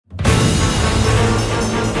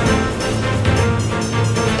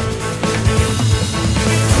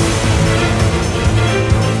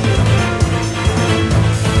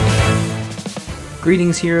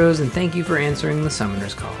Greetings, heroes, and thank you for answering the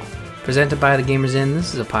Summoner's Call. Presented by The Gamers Inn,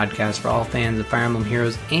 this is a podcast for all fans of Fire Emblem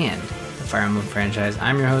Heroes and the Fire Emblem franchise.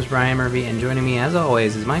 I'm your host, Brian Murphy, and joining me, as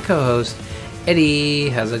always, is my co-host, Eddie.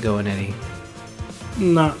 How's it going, Eddie?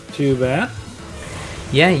 Not too bad.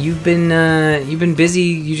 Yeah, you've been busy.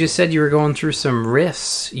 You just said you were going through some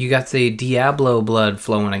rifts. You got the Diablo blood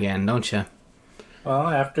flowing again, don't you? Well,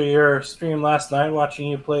 after your stream last night, watching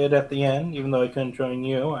you play it at the end, even though I couldn't join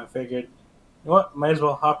you, I figured, you know what, might as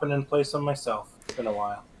well hop in and play some myself. It's been a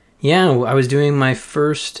while. Yeah, I was doing my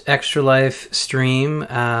first Extra Life stream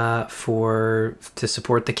to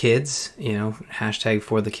support the kids, hashtag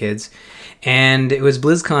for the kids. And it was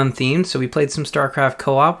BlizzCon themed, so we played some StarCraft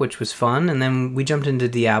co-op, which was fun, and then we jumped into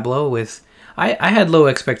Diablo with... I had low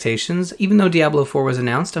expectations. Even though Diablo 4 was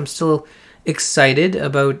announced, I'm still excited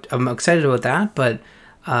about that, but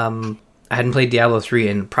I hadn't played Diablo 3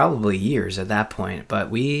 in probably years at that point,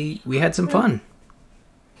 but we had some fun.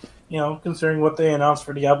 Considering what they announced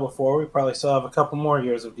for Diablo 4, we probably still have a couple more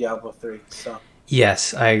years of Diablo 3, so...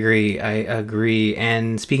 Yes, I agree.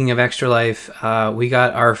 And speaking of Extra Life, we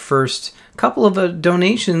got our first couple of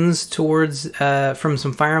donations towards from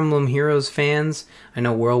some Fire Emblem Heroes fans. I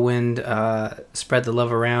know Whirlwind spread the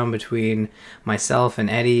love around between myself and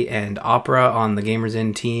Eddie and Opera on the Gamers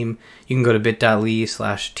Inn team. You can go to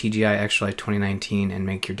bit.ly/TGI Extra Life 2019 and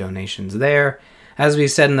make your donations there. As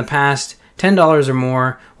we've said in the past, $10 or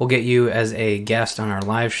more will get you as a guest on our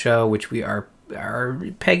live show, which we are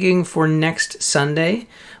pegging for next Sunday,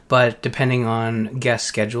 but depending on guest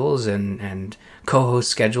schedules and co-host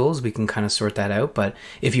schedules, we can kind of sort that out. But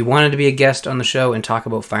if you wanted to be a guest on the show and talk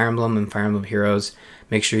about Fire Emblem and Fire Emblem Heroes,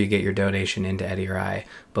 make sure you get your donation into Eddie or I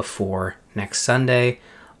before next Sunday.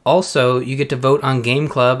 Also, you get to vote on Game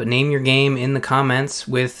Club. Name your game in the comments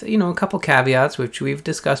with, a couple caveats, which we've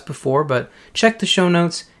discussed before, but check the show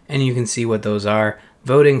notes and you can see what those are.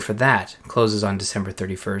 Voting for that closes on December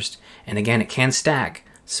 31st. And again, it can stack.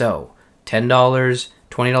 So $10, $20,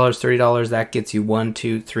 $30, that gets you 1,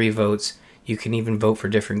 2, 3 votes. You can even vote for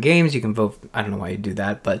different games. You can vote, I don't know why you do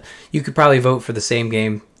that, but you could probably vote for the same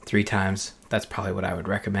game 3 times. That's probably what I would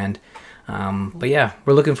recommend. But yeah,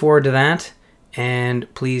 we're looking forward to that.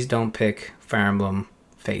 And please don't pick Fire Emblem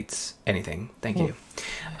Fates anything. Thank you.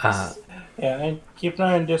 Yeah, and keep an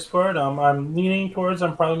eye on Discord. I'm leaning towards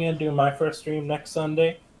I'm probably going to do my first stream next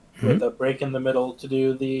Sunday with a break in the middle to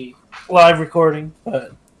do the live recording.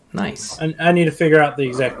 But nice. I need to figure out the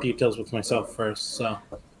exact details with myself first. So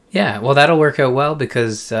yeah, well, that'll work out well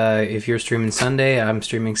because if you're streaming Sunday, I'm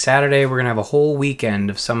streaming Saturday. We're going to have a whole weekend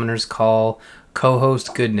of Summoner's Call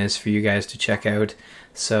co-host goodness for you guys to check out.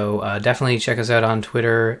 So definitely check us out on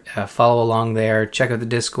Twitter. Follow along there. Check out the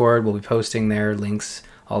Discord. We'll be posting there, links,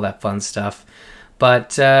 all that fun stuff.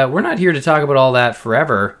 But we're not here to talk about all that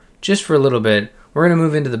forever, just for a little bit. We're going to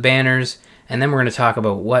move into the banners, and then we're going to talk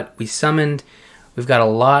about what we summoned. We've got a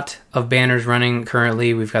lot of banners running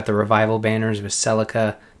currently. We've got the Revival banners with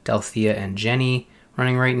Celica, Delthea, and Jenny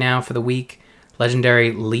running right now for the week.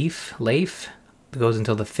 Legendary Leif, goes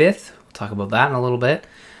until the 5th. We'll talk about that in a little bit.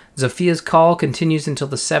 Zophia's Call continues until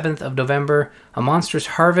the 7th of November. A Monstrous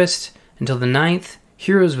Harvest until the 9th.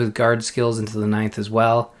 Heroes with Guard skills until the 9th as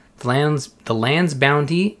well. The Land's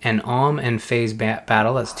Bounty and and Phase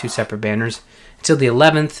Battle, that's 2 separate banners, until the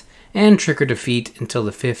 11th. And Trick or Defeat until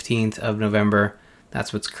the 15th of November.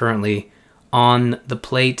 That's what's currently on the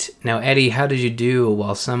plate. Now, Eddie, how did you do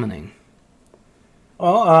while summoning?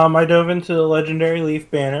 Well, I dove into the Legendary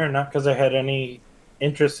Leaf banner, not because I had any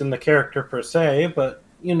interest in the character per se, but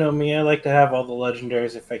you know me, I like to have all the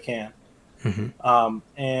legendaries if I can. Mm-hmm.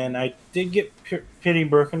 And I did get pity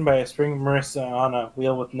broken by a Spring Marissa on a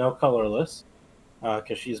wheel with no colorless,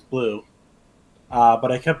 because she's blue.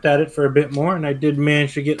 But I kept at it for a bit more, and I did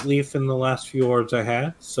manage to get Leaf in the last few orbs I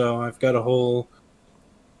had. So I've got a whole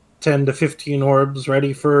 10 to 15 orbs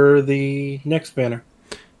ready for the next banner.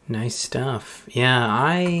 Nice stuff. Yeah,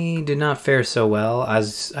 I did not fare so well.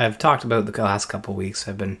 As I've talked about the last couple weeks,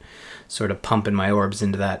 I've been sort of pumping my orbs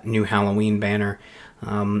into that new Halloween banner.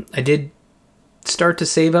 I did start to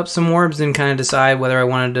save up some orbs and kind of decide whether I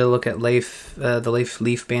wanted to look at the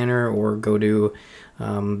Leaf banner or go to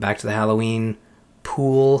back to the Halloween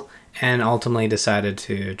pool, and ultimately decided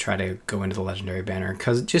to try to go into the Legendary banner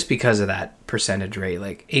because of that percentage rate,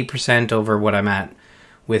 like 8% over what I'm at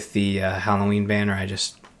with the Halloween banner.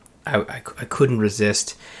 I couldn't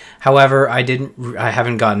resist. However, I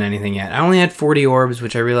haven't gotten anything yet. I only had 40 orbs,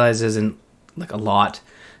 which I realize isn't like a lot.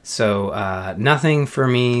 So nothing for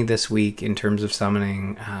me this week in terms of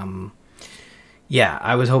summoning. Yeah,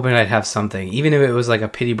 I was hoping I'd have something, even if it was like a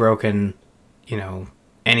pity broken,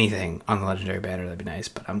 anything on the Legendary banner, that'd be nice.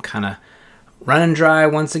 But I'm kind of Running dry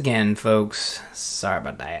once again, folks. Sorry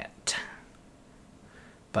about that.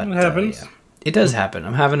 But it happens. Yeah. It does happen.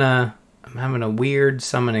 I'm having a weird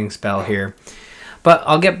summoning spell here. But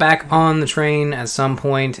I'll get back on the train at some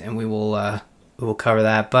point, and we will cover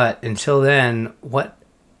that. But until then, what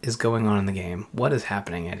is going on in the game? What is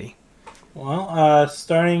happening, Eddie? Well,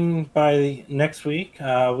 starting by next week,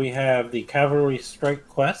 we have the Cavalry Strike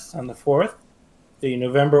Quest on the 4th, the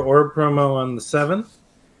November Orb promo on the 7th,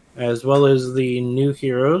 as well as the new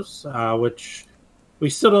heroes, which we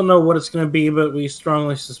still don't know what it's going to be, but we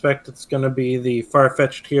strongly suspect it's going to be the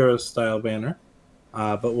Far-Fetched Heroes style banner.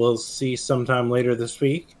 But we'll see sometime later this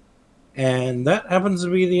week. And that happens to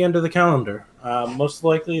be the end of the calendar. Most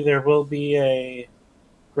likely there will be a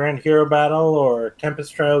Grand Hero Battle or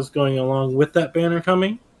Tempest Trials going along with that banner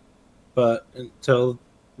coming. But until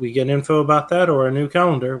we get info about that or a new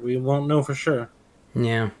calendar, we won't know for sure.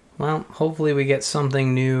 Yeah. Well, hopefully we get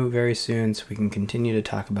something new very soon so we can continue to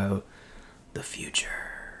talk about the future.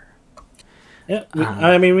 Yeah,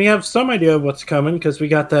 we have some idea of what's coming because we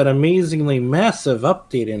got that amazingly massive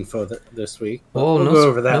update info this week. We'll go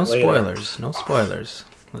over that later. No spoilers.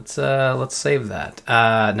 Let's save that.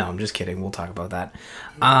 No, I'm just kidding. We'll talk about that.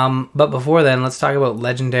 But before then, let's talk about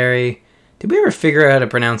Legendary. Did we ever figure out how to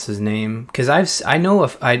pronounce his name? Because I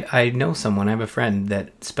know someone. I have a friend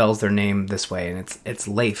that spells their name this way, and it's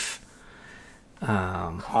Leif.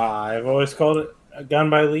 I've always called it Gone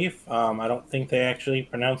by Leaf. I don't think they actually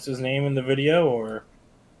pronounce his name in the video, or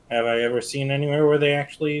have I ever seen anywhere where they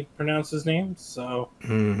actually pronounce his name. So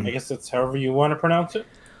I guess it's however you want to pronounce it.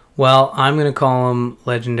 Well, I'm going to call him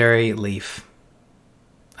Legendary Leaf.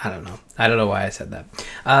 I don't know why I said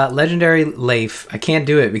that. Legendary Leif. I can't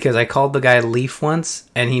do it because I called the guy Leaf once,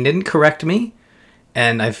 and he didn't correct me,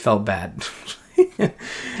 and I felt bad.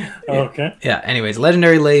 Okay. Yeah, anyways,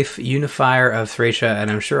 Legendary Leif, Unifier of Thracia, and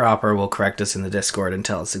I'm sure Opera will correct us in the Discord and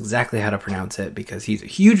tell us exactly how to pronounce it, because he's a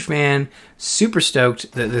huge fan, super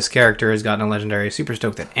stoked that this character has gotten a Legendary, super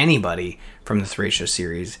stoked that anybody from the Thracia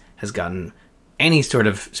series has gotten any sort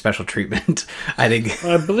of special treatment, I think.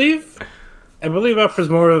 I believe Opera's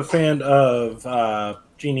more of a fan of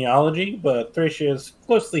genealogy, but Thracia is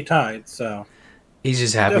closely tied, so he's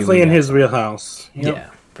just happy. Definitely in his wheelhouse. Yep. Yeah.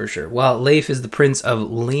 For sure. Well, Leif is the Prince of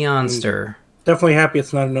Leonster. Definitely happy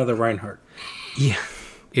it's not another Reinhardt. Yeah.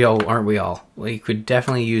 Yo, aren't we all? We could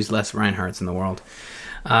definitely use less Reinhardts in the world.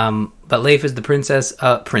 But Leif is the princess.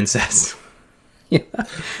 Yeah.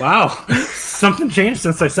 Wow. Something changed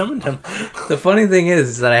since I summoned him. The funny thing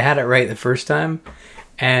is that I had it right the first time.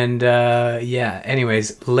 And,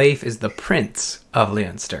 anyways, Leif is the Prince of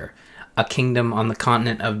Leonster, a kingdom on the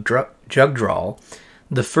continent of Jugdral.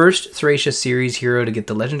 The first Thracia series hero to get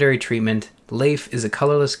the legendary treatment, Leif is a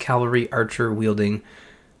colorless cavalry archer wielding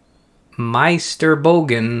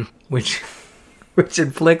Meisterbogen, which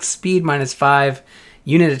inflicts speed -5,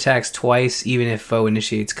 unit attacks twice even if foe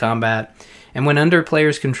initiates combat, and when under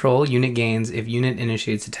player's control, unit gains. If unit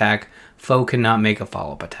initiates attack, foe cannot make a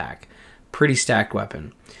follow-up attack. Pretty stacked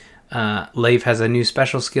weapon. Leif has a new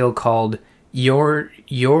special skill called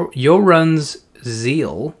Yorun's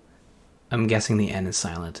Zeal. I'm guessing the N is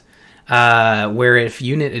silent. Where if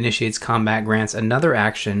unit initiates combat, grants another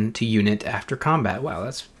action to unit after combat. Wow,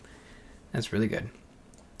 that's really good.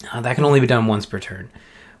 That can only be done once per turn.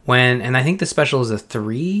 And I think the special is a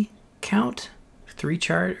 3 count, 3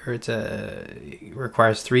 chart, or it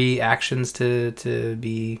requires 3 actions to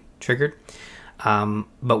be triggered. Also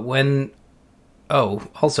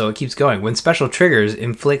it keeps going. When special triggers,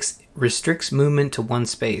 restricts movement to 1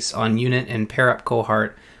 space on unit and pair up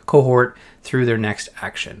cohort through their next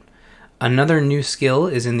action. Another new skill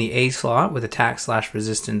is in the A slot with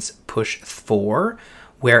attack/resistance push 4,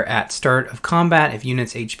 where at start of combat, if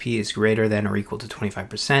unit's HP is greater than or equal to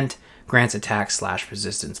 25%, grants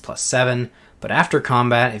attack/resistance +7, but after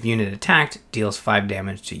combat, if unit attacked, deals 5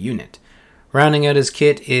 damage to unit. Rounding out his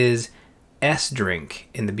kit is S-Drink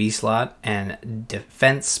in the B slot and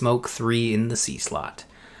Defense Smoke 3 in the C slot.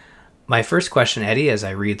 My first question, Eddie, as I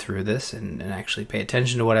read through this and actually pay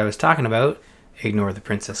attention to what I was talking about, ignore the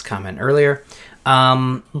princess comment earlier,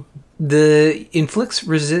 the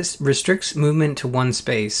restricts movement to 1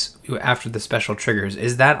 space after the special triggers.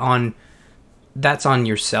 Is that's on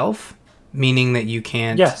yourself? Meaning that you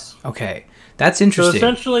can't... Yes. Okay. That's interesting. So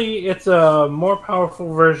essentially, it's a more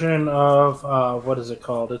powerful version of, what is it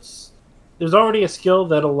called? There's already a skill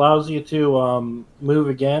that allows you to move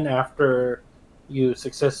again after you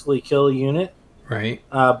successfully kill a unit. Right.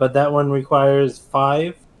 But that one requires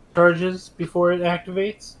 5 charges before it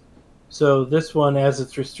activates. So this one, as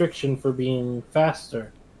its restriction for being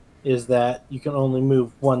faster, is that you can only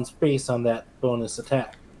move 1 space on that bonus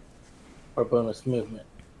attack. for bonus movement.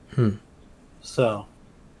 Hmm. So,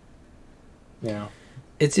 you know.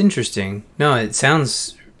 It's interesting. No, it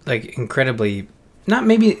sounds like incredibly. Not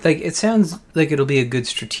maybe like it sounds like it'll be a good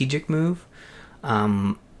strategic move,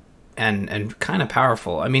 um, and kind of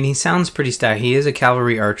powerful. I mean, he sounds pretty stout. He is a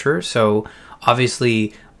cavalry archer, so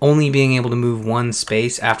obviously only being able to move one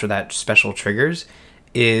space after that special triggers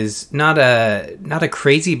is not a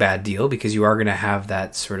crazy bad deal because you are going to have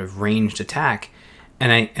that sort of ranged attack.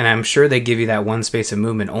 And I'm sure they give you that one space of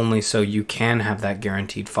movement only so you can have that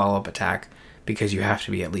guaranteed follow up attack because you have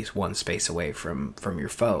to be at least one space away from your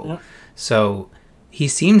foe. Yeah. So he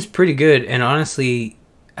seems pretty good, and honestly,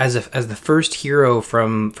 as the first hero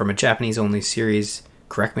from a Japanese only series,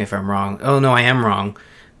 correct me if I'm wrong. Oh no, I am wrong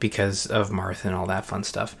because of Marth and all that fun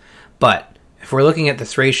stuff. But if we're looking at the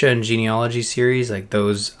Thracia and Genealogy series, like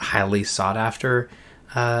those highly sought after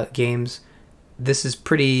games, this is a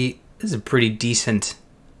pretty decent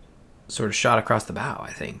sort of shot across the bow,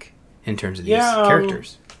 I think, in terms of these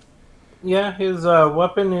characters. Yeah, his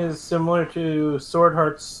weapon is similar to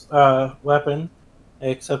Swordheart's weapon,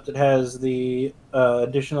 except it has the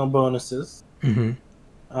additional bonuses. Mm-hmm.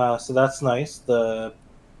 So that's nice. The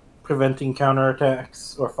preventing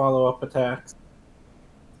counterattacks or follow-up attacks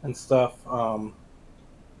and stuff.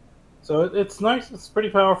 So it's nice. It's pretty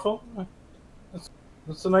powerful.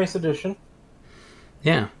 It's a nice addition.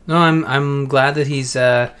 Yeah, no, I'm glad that he's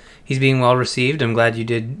being well received. I'm glad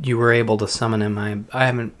you were able to summon him. I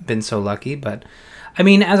haven't been so lucky, but I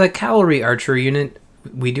mean, as a cavalry archer unit,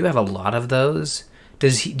 we do have a lot of those. Do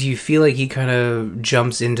you feel like he kind of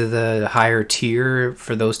jumps into the higher tier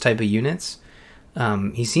for those type of units?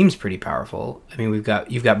 He seems pretty powerful. I mean,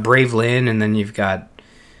 you've got Brave Lynn, and then you've got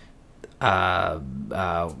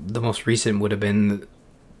the most recent would have been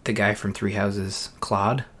the guy from Three Houses,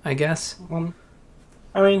 Claude, I guess.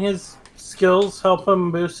 I mean, his skills help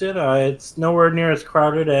him boost it. It's nowhere near as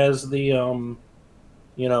crowded as the,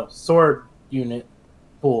 sword unit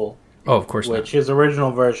pool. Oh, of course which his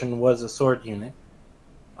original version was a sword unit.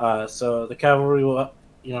 So the cavalry,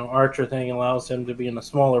 archer thing allows him to be in a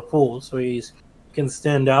smaller pool, so he can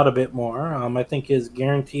stand out a bit more. I think his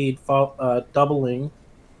guaranteed doubling,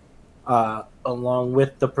 along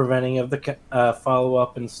with the preventing of the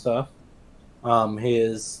follow-up and stuff,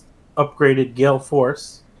 his upgraded Gale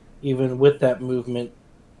Force, even with that movement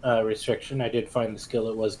restriction. I did find the skill,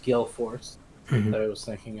 it was Gale Force that I was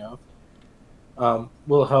thinking of.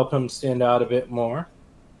 Will help him stand out a bit more.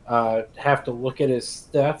 Have to look at his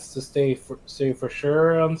stats to say for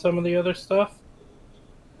sure on some of the other stuff.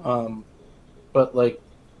 But like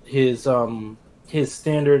his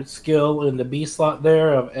standard skill in the B slot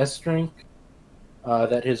there of S strength,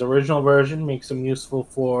 that his original version makes him useful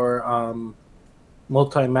for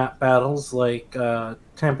multi-map battles like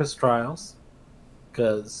Tempest Trials,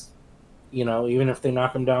 because even if they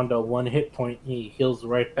knock him down to one hit point, he heals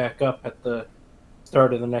right back up at the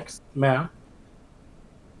start of the next map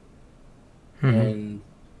and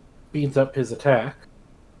speeds up his attack.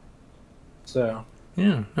 So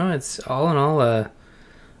yeah, no, it's all in all a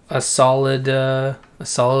solid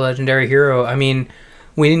legendary hero. I mean,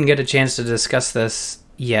 we didn't get a chance to discuss this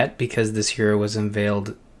yet because this hero was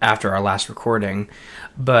unveiled after our last recording,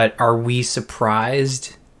 but are we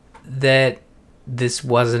surprised that this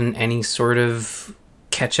wasn't any sort of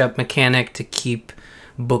catch-up mechanic to keep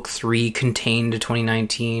Book 3 contained to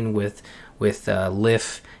 2019 with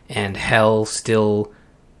Lif and Hell still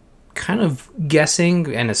kind of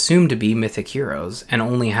guessing and assumed to be mythic heroes and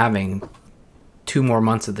only having 2 more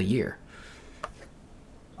months of the year?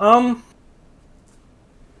 I'm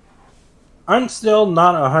still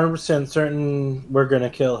not 100% certain we're going to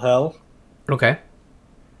kill Hell. Okay.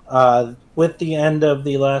 With the end of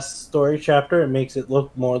the last story chapter, it makes it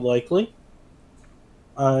look more likely.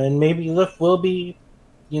 And maybe Lif will be,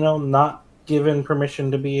 not given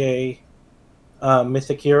permission to be a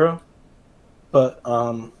mythic hero. But,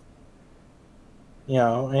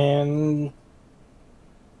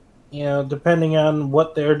 depending on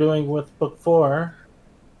what they're doing with Book 4,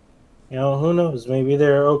 who knows? Maybe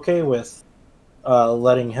they're okay with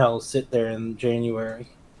letting Hell sit there in January.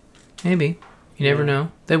 Maybe. You never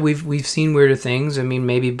know. That we've seen weirder things. I mean,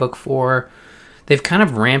 maybe Book 4, they've kind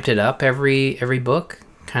of ramped it up every book,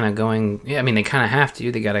 kind of going. Yeah, I mean, they kind of have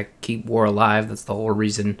to. They got to keep war alive. That's the whole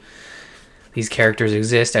reason these characters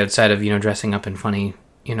exist, outside of dressing up in funny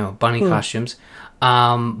bunny costumes.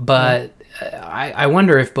 But I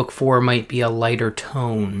wonder if Book 4 might be a lighter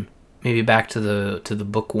tone, maybe back to the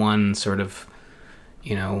Book 1 sort of,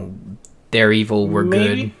 they're evil, we're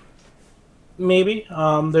good. Maybe.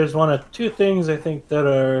 There's one of two things I think that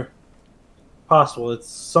are possible. It's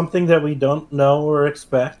something that we don't know or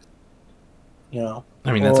expect, You know,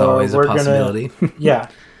 I mean, that's or always a we're gonna, possibility. yeah,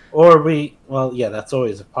 or well, yeah, that's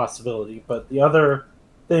always a possibility. But the other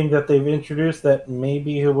thing that they've introduced that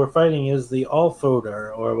maybe who we're fighting is the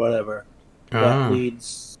Allfoder or whatever that Ah,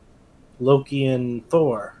 leads Loki and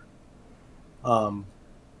Thor. Um,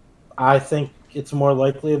 I think it's more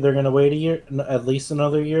likely they're going to wait a year, at least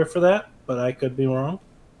another year for that, but I could be wrong.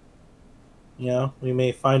 You know, we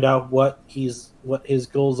may find out what his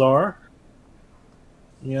goals are.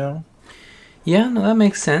 You know, yeah, no, that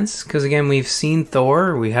makes sense. Because again, we've seen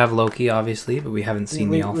Thor, we have Loki, obviously, but we haven't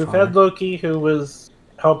seen the we've had Allfather. Loki who was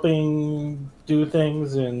helping do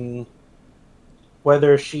things, and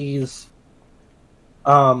whether she's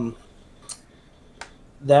um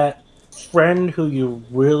that friend who you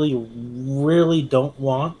really don't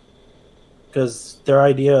want because their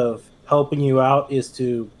idea of helping you out is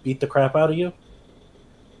to beat the crap out of you.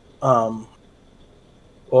 Um,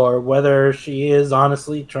 or whether she is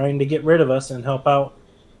honestly trying to get rid of us and help out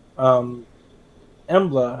um,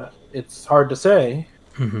 Embla, it's hard to say.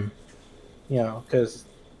 Hmm. You know, because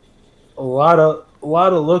a lot of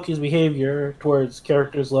Loki's behavior towards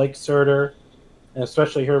characters like Surtur, and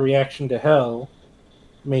especially her reaction to Hel,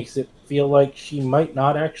 makes it feel like she might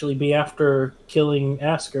not actually be after killing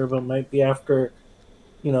Asker, but might be after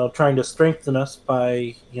trying to strengthen us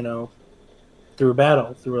by through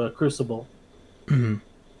battle, through a crucible, Hmm.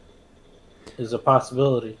 is a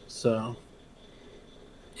possibility. So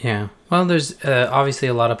Yeah. Well, there's obviously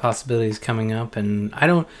a lot of possibilities coming up, and I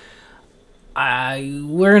don't.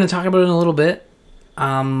 We're going to talk about it in a little bit.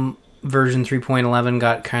 Version 3.11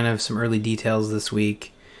 got kind of some early details this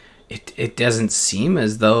week. It doesn't seem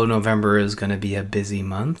as though November is going to be a busy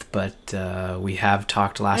month, but we have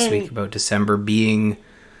talked I last week mean, about December being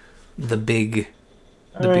the big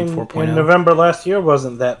I the big mean, in 4.0. November last year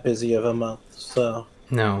wasn't that busy of a month, so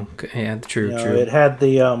No, yeah, true, true. it had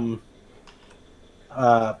the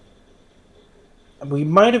uh we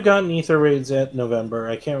might have gotten ether raids at November.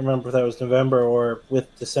 I can't remember if that was November or with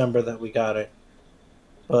December that we got it.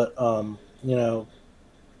 But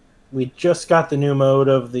we just got the new mode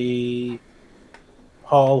of the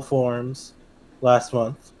Hall forms last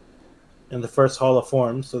month, in the first Hall of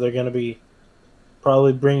Forms, so they're going to be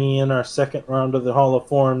probably bringing in our second round of the Hall of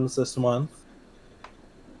Forms this month.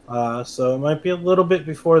 So it might be a little bit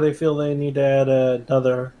before they feel they need to add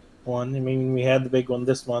another one. I mean, we had the big one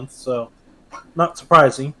this month, so not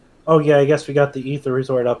surprising. Oh yeah, I guess we got the Ether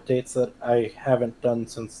Resort updates that I haven't done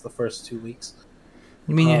since the first 2 weeks.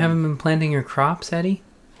 You mean you Um, haven't been planting your crops, Eddie?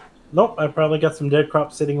 nope, I probably got some dead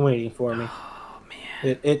crops sitting waiting for me. Oh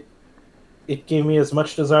man, It gave me as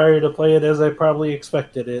much desire to play it as I probably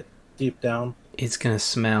expected it deep down. it's gonna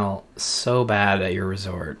smell so bad at your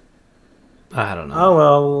resort. I don't know. Oh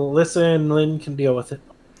well, Lissa and Lynn can deal with it.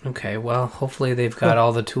 Okay, well, hopefully they've got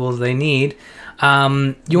all the tools they need.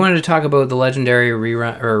 You wanted to talk about the legendary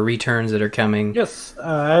rerun or returns that are coming. Yes,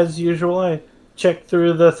 as usual, I check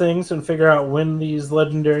through the things and figure out when these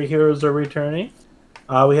legendary heroes are returning.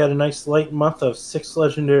 We had a nice light month of 6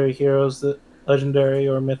 legendary heroes, legendary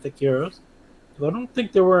or mythic heroes. I don't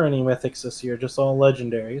think there were any mythics this year, just all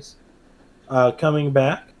legendaries coming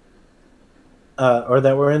back, or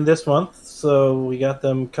that were in this month. So we got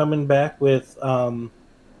them coming back with.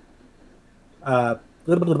 Uh,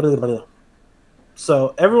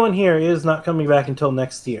 so everyone here is not coming back until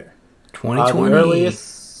next year. The 2020.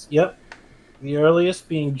 earliest, yep, the earliest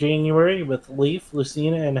being January with Leaf,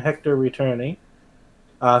 Lucina, and Hector returning.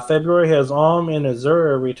 February has Alm and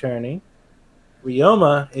Azura returning.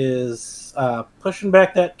 Ryoma is pushing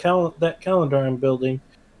back that calendar I'm building,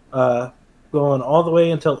 going all the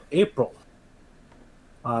way until April.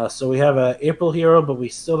 So we have a April hero, but we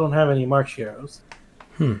still don't have any March heroes.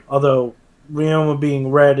 Although Ryoma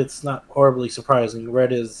being red, it's not horribly surprising.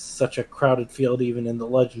 Red is such a crowded field, even in the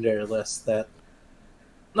legendary list, that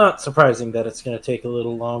not surprising that it's going to take a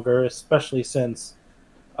little longer, especially since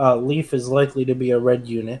Leaf is likely to be a red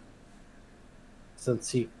unit, since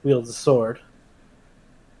he wields a sword.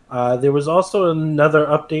 There was also another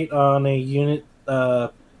update on a unit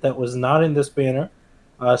that was not in this banner,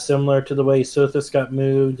 similar to the way Sothis got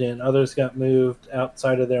moved and others got moved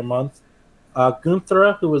outside of their month.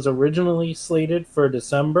 Gunthra, who was originally slated for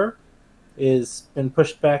December, is been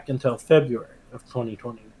pushed back until February of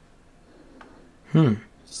 2020.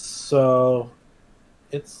 So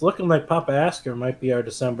it's looking like Papa Asker might be our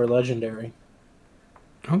December legendary.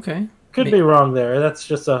 Okay. Could be wrong there. That's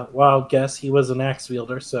just a wild guess. He was an axe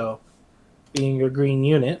wielder, so being a green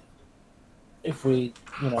unit, if we,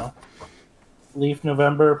 Leaf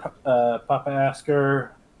November, Papa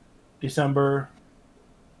Asker December,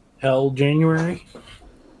 Hell January.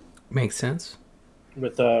 Makes sense.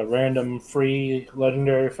 with a random free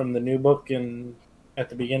legendary from the new book at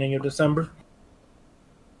the beginning of December.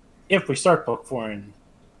 If we start book 4 in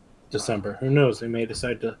December, who knows? They may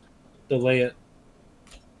decide to delay it.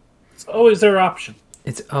 It's always their option.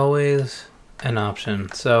 It's always an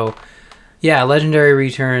option. So, yeah, Legendary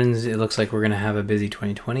returns. It looks like we're going to have a busy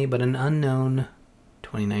 2020, but an unknown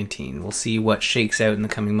 2019. We'll see what shakes out in the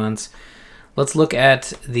coming months. Let's look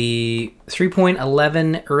at the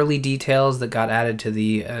 3.11 early details that got added to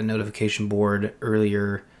the notification board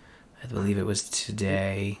earlier. I believe it was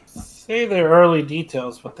today. Say they're early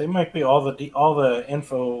details, but they might be all the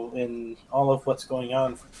info in all of what's going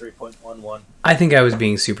on for 3.11. I think I was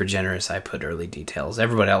being super generous. I put early details.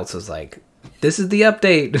 Everybody else was like, "This is the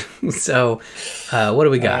update." So, what do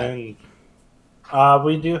we got? And,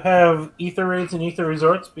 we do have Ether Raids and Ether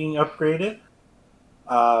Resorts being upgraded.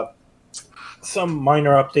 Some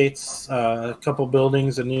minor updates, a couple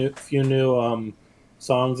buildings, few new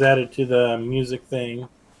songs added to the music thing.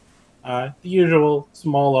 The usual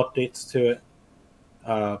small updates to it.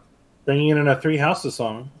 Bringing in a Three Houses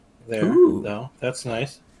song there, though. That's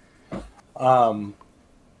nice. And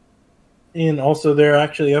also, they're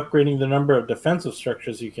actually upgrading the number of defensive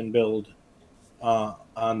structures you can build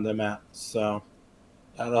on the map. So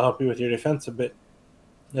that'll help you with your defense a bit.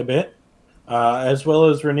 As well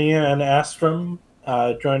as Renia and Astrum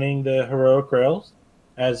joining the Heroic Rails,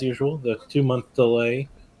 as usual. The 2-month delay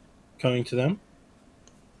coming to them.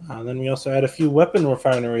 Then we also had a few weapon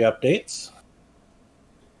refinery updates.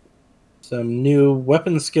 Some new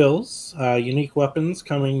weapon skills, unique weapons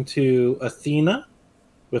coming to Athena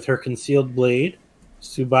with her concealed blade,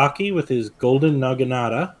 Tsubaki with his golden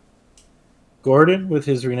naginata, Gordon with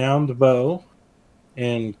his renowned bow,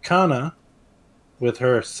 and Kana with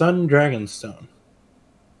her Sun Dragonstone.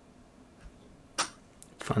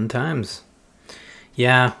 Fun times.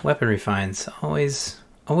 Yeah, weapon refines. Always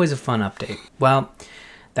a fun update. Well,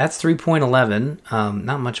 that's 3.11.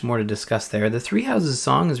 Not much more to discuss there. The Three Houses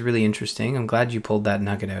song is really interesting. I'm glad you pulled that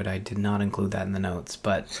nugget out. I did not include that in the notes,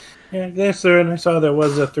 but... Yeah, yes, sir, and I saw there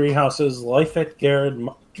was a Three Houses. Life at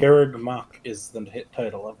Garreg Mach is the hit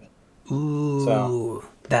title of it. Ooh,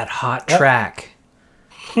 that hot track.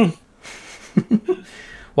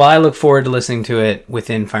 Well, I look forward to listening to it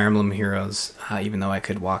within Fire Emblem Heroes, even though I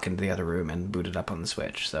could walk into the other room and boot it up on the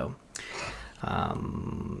Switch. So,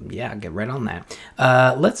 yeah, get right on that.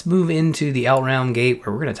 Let's move into the Outrealm Gate,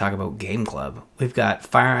 where we're going to talk about Game Club. We've got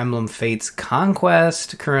Fire Emblem Fates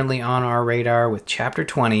Conquest currently on our radar with Chapter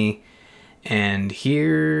 20. And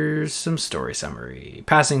here's some story summary.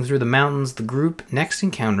 Passing through the mountains, the group next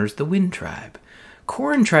encounters the Wind Tribe.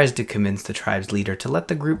 Corrin tries to convince the tribe's leader to let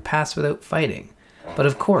the group pass without fighting. But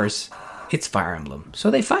of course, it's Fire Emblem, so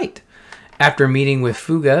they fight. After meeting with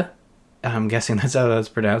Fuga, I'm guessing that's how that's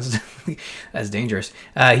pronounced. That's dangerous.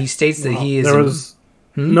 He states that he is... There was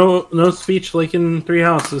no speech like in Three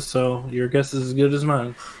Houses, so your guess is as good as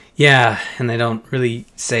mine. Yeah, and they don't really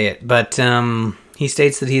say it. But he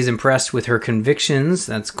states that he is impressed with her convictions,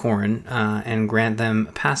 that's Corrin, and grant them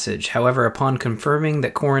passage. However, upon confirming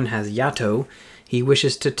that Corrin has Yato, he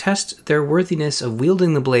wishes to test their worthiness of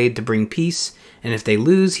wielding the blade to bring peace, and if they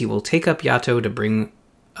lose, he will take up Yato to bring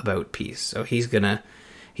about peace. So he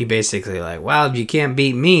basically like, well, if you can't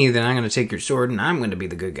beat me, then I'm going to take your sword and I'm going to be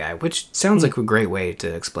the good guy, which sounds like a great way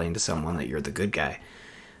to explain to someone that you're the good guy.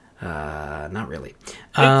 Not really.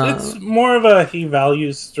 It's more of he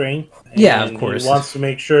values strength. And yeah, of course. He wants to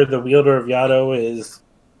make sure the wielder of Yato is,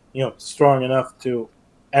 strong enough to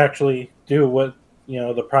actually do what,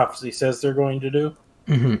 the prophecy says they're going to do.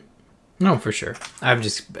 Mm-hmm. No, for sure. I'm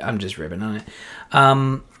just ribbing on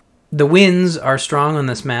it. The winds are strong on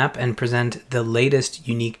this map and present the latest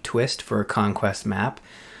unique twist for a conquest map.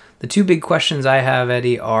 The two big questions I have,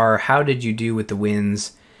 Eddie, are how did you do with the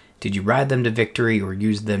winds? Did you ride them to victory or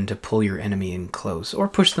use them to pull your enemy in close or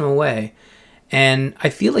push them away? And I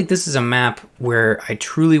feel like this is a map where I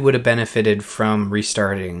truly would have benefited from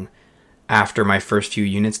restarting after my first few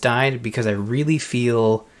units died, because I really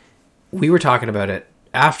feel, we were talking about it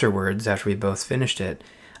afterwards, after we both finished it,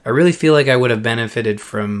 I really feel like I would have benefited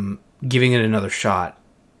from giving it another shot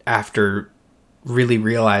after really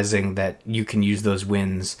realizing that you can use those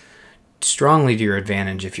winds strongly to your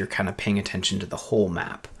advantage if you're kind of paying attention to the whole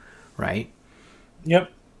map, right? Yep.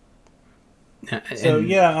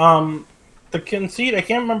 The conceit, I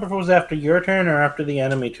can't remember if it was after your turn or after the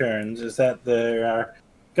enemy turns, is that there are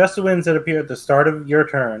gust of winds that appear at the start of your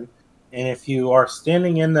turn, and if you are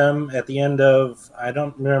standing in them at the end of, I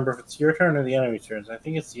don't remember if it's your turn or the enemy's turn. I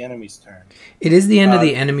think it's the enemy's turn. It is the end of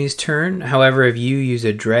the enemy's turn. However, if you use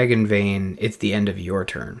a Dragon Vein, it's the end of your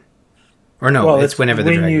turn. Or no, Well, it's whenever the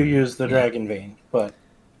when dragon. you use the Dragon Vein, but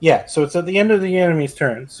yeah, so it's at the end of the enemy's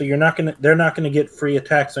turn, so they're not gonna get free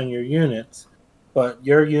attacks on your units, but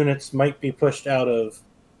your units might be pushed out of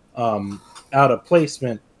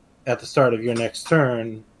placement at the start of your next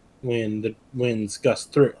turn when the winds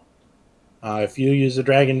gust through. If you use a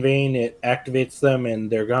Dragon Vein, it activates them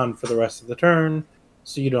and they're gone for the rest of the turn,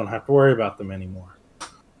 so you don't have to worry about them anymore.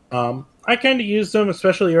 I kind of use them,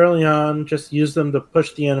 especially early on, just use them to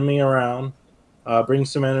push the enemy around. Bring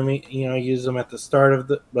some enemy, use them at the start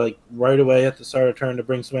of right away at the start of turn to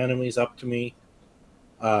bring some enemies up to me,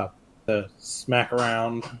 to smack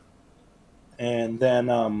around. And then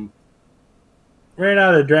ran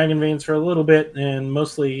out of Dragon Veins for a little bit, and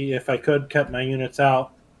mostly, if I could, kept my units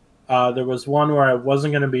out. There was one where I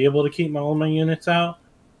wasn't going to be able to keep all my units out,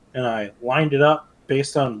 and I lined it up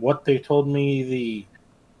based on what they told me the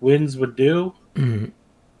winds would do,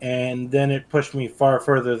 and then it pushed me far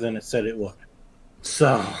further than it said it would.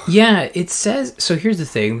 So yeah, it says. So here's the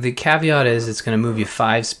thing: the caveat is it's going to move you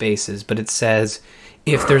 5 spaces, but it says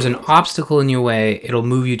if there's an obstacle in your way, it'll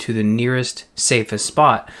move you to the nearest safest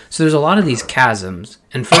spot. So there's a lot of these chasms,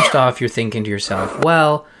 and first off, you're thinking to yourself,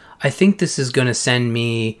 well, I think this is going to send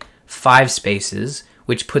me 5 spaces,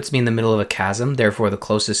 which puts me in the middle of a chasm. Therefore, the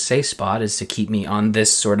closest safe spot is to keep me on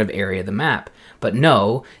this sort of area of the map. But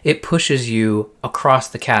no, it pushes you across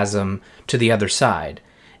the chasm to the other side.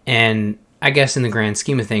 And I guess in the grand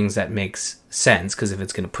scheme of things, that makes sense, because if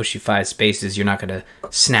it's going to push you 5 spaces, you're not going to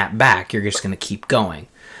snap back. You're just going to keep going.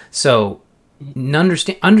 So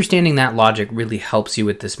understanding that logic really helps you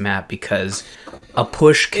with this map, because a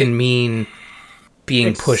push can mean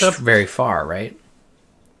being pushed very far, right?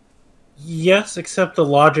 Yes, except the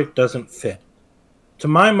logic doesn't fit. To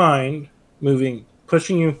my mind,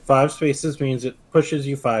 pushing you 5 spaces means it pushes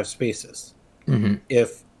you 5 spaces. Mm-hmm.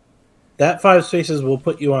 If that 5 spaces will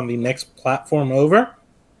put you on the next platform over,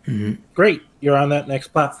 great, you're on that next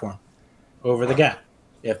platform over the gap.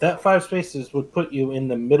 If that 5 spaces would put you in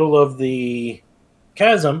the middle of the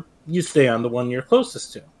chasm, you stay on the one you're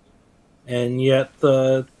closest to. And yet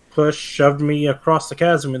the push shoved me across the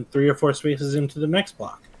chasm in 3 or 4 spaces into the next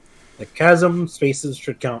block. The chasm spaces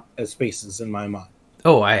should count as spaces in my mind.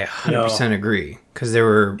 Oh, I 100% agree, because there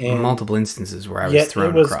were multiple instances where I was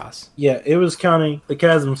thrown across. Yeah, it was counting the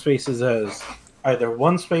chasm spaces as either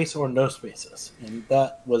 1 space or no spaces, and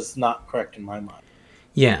that was not correct in my mind.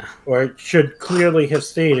 Yeah. Or it should clearly have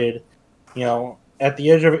stated, at the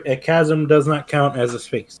edge of a chasm does not count as a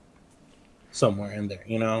space. Somewhere in there,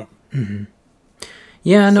 Mm-hmm.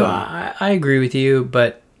 Yeah, no, I agree with you,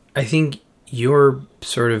 but I think your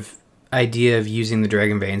sort of idea of using the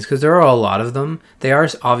Dragon Veins, because there are a lot of them, they are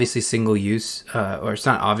obviously single use, or it's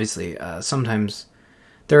not obviously, sometimes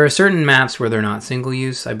there are certain maps where they're not single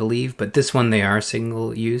use, I believe, but this one they are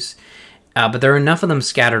single use. But there are enough of them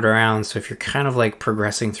scattered around, so if you're kind of like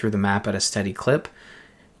progressing through the map at a steady clip,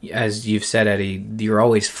 as you've said, Eddie, you're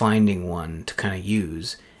always finding one to kind of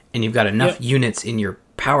use, and you've got enough units in your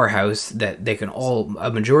powerhouse that they can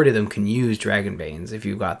a majority of them can use Dragon Veins if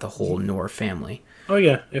you've got the whole Nor family. Oh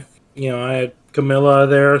yeah, if I had Camilla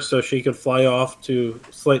there so she could fly off to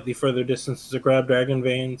slightly further distances to grab Dragon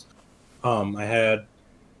Veins. I had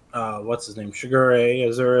what's his name, Shigure,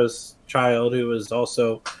 Azura's child, who was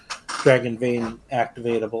also Dragon Vein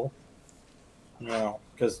activatable.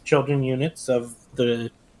 Because children units of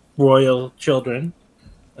the royal children,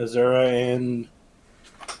 Azura and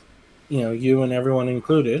you and everyone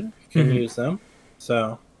included can use them.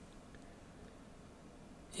 So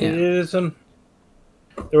it is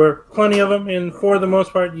there were plenty of them, and for the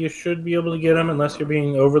most part, you should be able to get them unless you're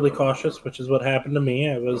being overly cautious, which is what happened to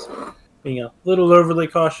me. I was being a little overly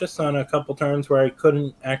cautious on a couple turns where I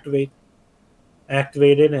couldn't activate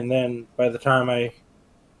it, and then by the time I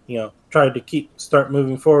tried to start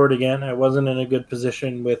moving forward again, I wasn't in a good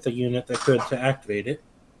position with a unit that could to activate it.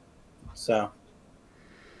 So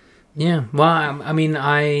yeah, well, I mean,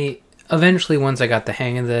 I eventually, once I got the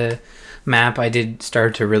hang of the map, I did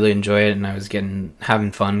start to really enjoy it, and I was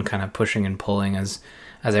having fun kind of pushing and pulling as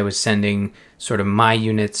I was sending sort of my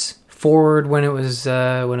units forward when it was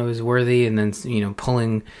worthy, and then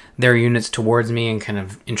pulling their units towards me and kind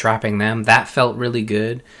of entrapping them. That felt really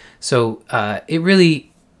good. So it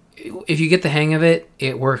really, if you get the hang of it,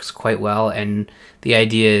 it works quite well. And the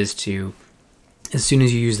idea is to, as soon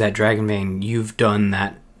as you use that Dragon Vein, you've done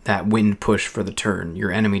that wind push for the turn.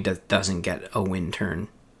 Your enemy doesn't get a wind turn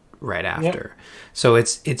right after. Yep. So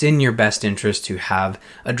it's in your best interest to have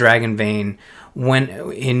a Dragon Vein when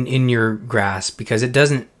in your grasp, because it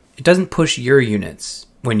doesn't push your units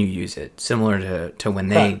when you use it, similar to when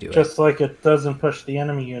they do it. Just like it doesn't push the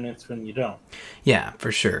enemy units when you don't. Yeah,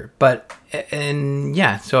 for sure. But, and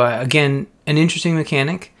yeah, so again, an interesting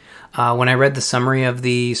mechanic. When I read the summary of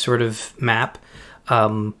the sort of map, I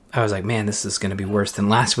was like, man, this is going to be worse than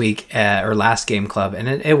last week or last Game Club. And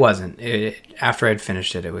it wasn't. After I'd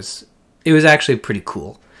finished it, it was actually pretty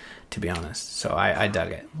cool, to be honest. So I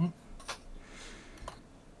dug it.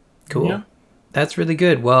 Cool. Yeah. That's really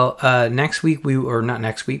good. Well, next week,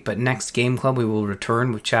 next Game Club, we will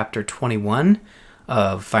return with Chapter 21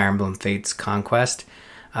 of Fire Emblem Fates Conquest.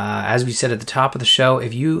 As we said at the top of the show,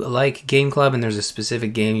 if you like Game Club and there's a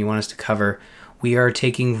specific game you want us to cover, we are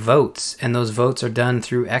taking votes, and those votes are done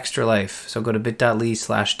through Extra Life. So go to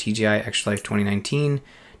bit.ly/TGI Extra Life 2019,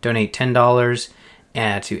 donate $10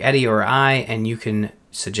 to Eddie or I, and you can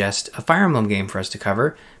suggest a Fire Emblem game for us to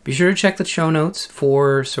cover. Be sure to check the show notes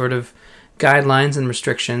for sort of guidelines and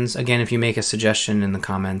restrictions. Again, if you make a suggestion in the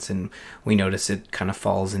comments and we notice it kind of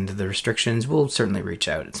falls into the restrictions, we'll certainly reach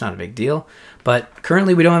out. It's not a big deal. But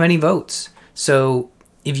currently we don't have any votes. So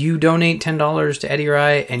if you donate $10 to Eddie or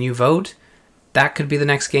I and you vote, that could be the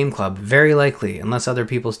next Game Club. Very likely, unless other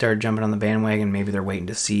people start jumping on the bandwagon. Maybe they're waiting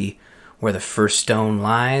to see where the first stone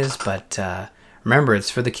lies. But remember, it's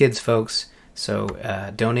for the kids, folks. So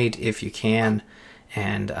donate if you can.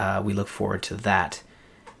 And we look forward to that.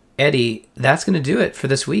 Eddie, that's going to do it for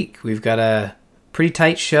this week. We've got a pretty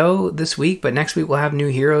tight show this week, but next week we'll have new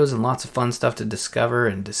heroes and lots of fun stuff to discover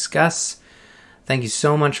and discuss. Thank you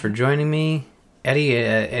so much for joining me. Eddie,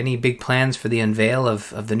 any big plans for the unveil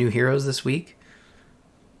of the new heroes this week?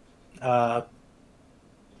 Figure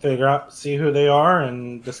out, see who they are,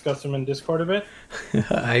 and discuss them in Discord a bit.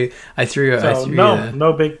 I threw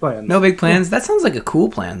no big plans. No big plans? That sounds like a cool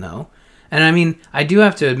plan, though. And I mean, I do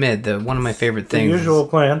have to admit that one of my favorite things... The usual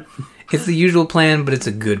plan. It's the usual plan, but it's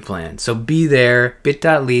a good plan. So be there,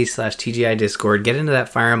 bit.ly/TGI Discord, get into that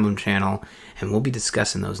Fire Emblem channel, and we'll be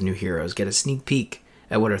discussing those new heroes. Get a sneak peek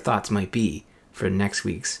at what our thoughts might be for next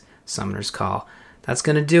week's Summoner's Call. That's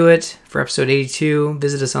going to do it for episode 82.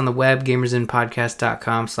 Visit us on the web,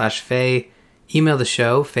 gamersinpodcast.com/Faye. Email the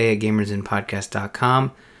show,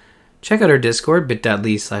 faye@gamersinpodcast.com. Check out our Discord,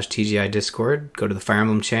 bit.ly/TGI Discord. Go to the Fire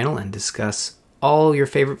Emblem channel and discuss all your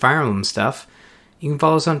favorite Fire Emblem stuff. You can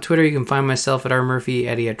follow us on Twitter. You can find myself at rmurphy,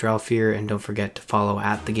 Eddie at Dralfear, and don't forget to follow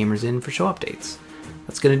at The Gamers Inn for show updates.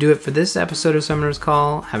 That's going to do it for this episode of Summoner's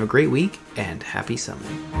Call. Have a great week, and happy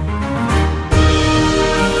summoning.